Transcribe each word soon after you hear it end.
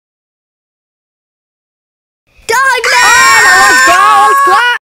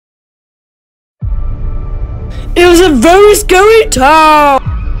scary town.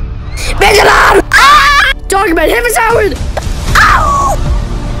 Benjamin! Ah! Dogman, hit his Howard! Ow!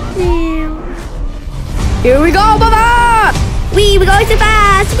 Here we go, mama! We're going too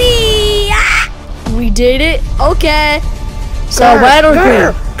fast. Ah! We did it. Okay. So red or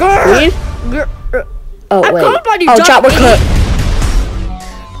green? Green? Oh wait. Oh, chat, we're cooked.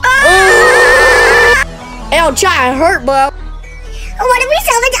 Hey, chat, I hurt, bro. What if we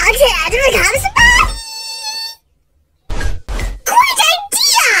sell the dogs here after the cops? Great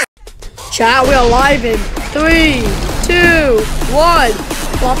idea! Chat, we're alive in 3, 2, 1.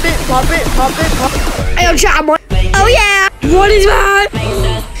 Flop it, flop it, flop it, flop it. Hey, chat, I'm on. Oh yeah! What is that?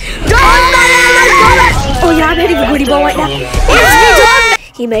 Oh yeah, I'm hitting the goodie ball right now.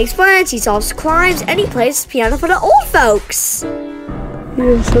 He makes friends, he solves crimes, and he plays piano for the old folks.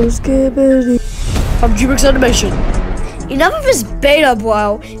 You're so scared. From Jubix Animation. Enough of his beta,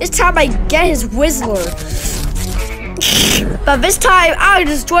 bro. It's time I get his Whistler. But this time, I'll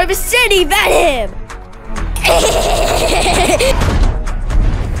destroy the city, vet him!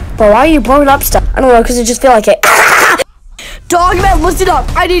 But why are you blowing up stuff? I don't know, because I just feel like it. Dogman, listen up.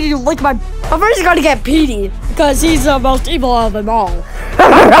 I need you to lick my... I'm first gonna get Petey, because he's the most evil of them all.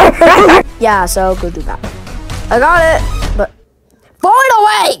 Yeah, so go do that. I got it, but... Throw it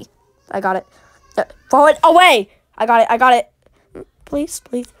away! I got it. Throw it away! I got it. Please,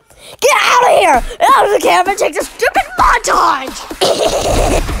 please. Get out of here! Out of the camera, take this stupid montage!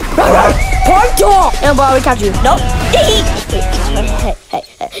 Point off! And bro, we catch you. Nope. Hey.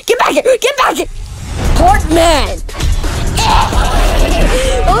 Get back here! Get back here! Portman!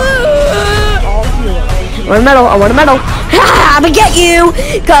 I want a medal. I'm gonna get you!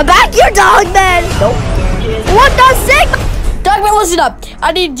 Come back here, Dogman! Nope. What the Sigma? Dogman, listen up.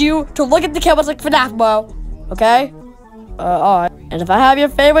 I need you to look at the cameras like FNAF, bro. Okay? Alright. And if I have your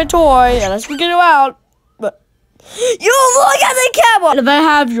favorite toy, unless we get you out, but you look at the camera! And if I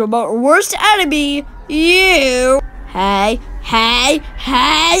have your worst enemy, you... Hey, get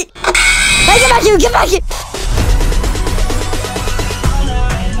back here!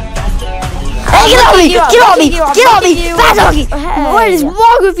 Hey, get off me! Bad doggy! What is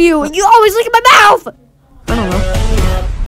wrong with you? You always look at my mouth!